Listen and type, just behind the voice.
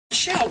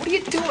Michelle, what are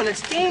you doing?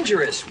 It's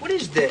dangerous. What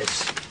is this?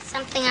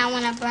 Something I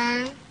want to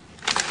burn.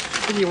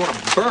 What do you want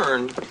to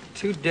burn?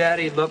 To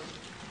Daddy, look.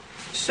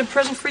 This is a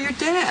present for your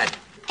dad.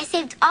 I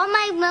saved all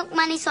my milk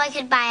money so I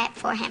could buy it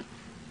for him.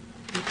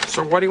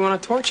 So why do you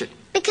want to torch it?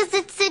 Because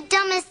it's the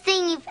dumbest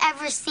thing you've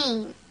ever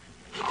seen.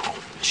 Oh,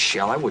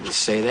 Michelle, I wouldn't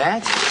say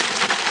that.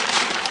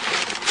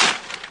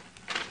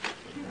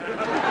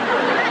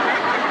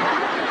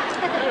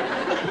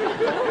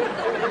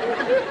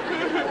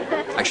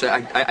 Actually,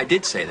 I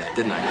did say that,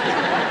 didn't I?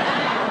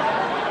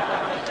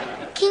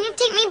 Can you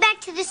take me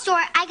back to the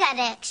store? I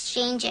gotta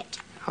exchange it.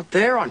 Out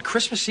there on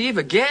Christmas Eve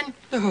again?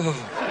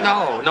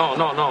 Oh,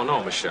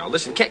 no, Michelle.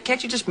 Listen,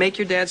 can't you just make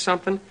your dad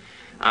something?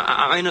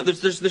 I know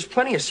there's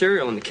plenty of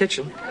cereal in the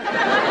kitchen.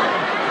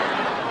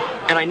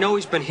 And I know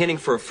he's been hinting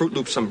for a Fruit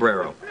Loop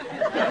sombrero. I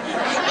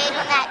made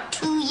him that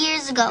 2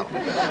 years ago.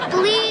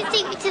 Please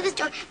take me to the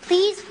store.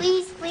 Please,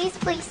 please, please,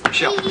 please.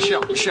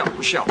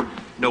 Michelle.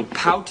 No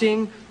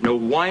pouting, no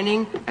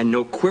whining, and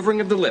no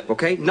quivering of the lip,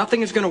 okay?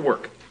 Nothing is gonna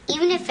work.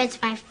 Even if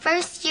it's my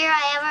first year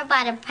I ever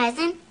bought a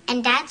present,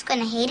 and Dad's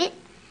gonna hate it,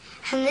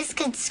 and this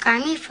could scar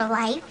me for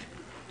life.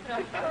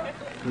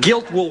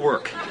 Guilt will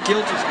work.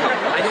 Guilt is good.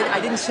 I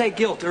didn't say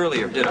guilt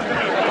earlier, did I?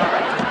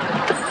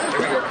 Here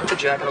we go. Put the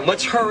jacket on.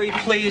 Let's hurry,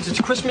 please. It's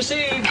Christmas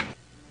Eve.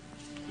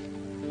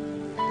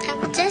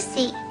 Uncle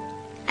Jesse,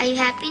 are you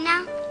happy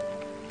now?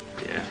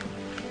 Yeah.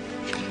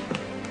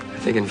 I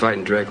think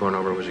inviting Draco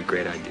over was a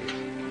great idea.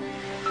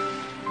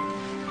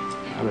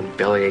 I've been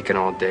belly aching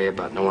all day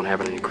about no one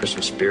having any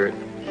Christmas spirit.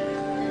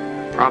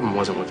 The problem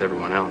wasn't with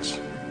everyone else.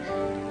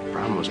 The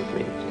problem was with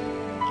me.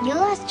 You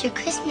lost your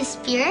Christmas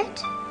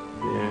spirit?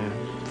 Yeah,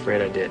 I'm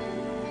afraid I did.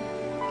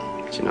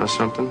 But you know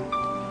something?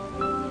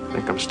 I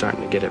think I'm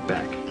starting to get it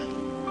back.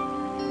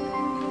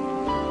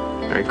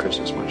 Merry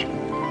Christmas, Marshall.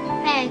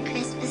 Merry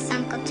Christmas,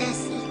 Uncle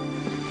Jesse.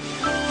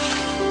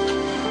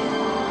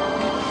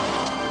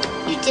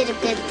 You did a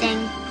good thing.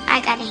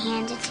 I gotta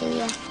hand it to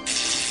you.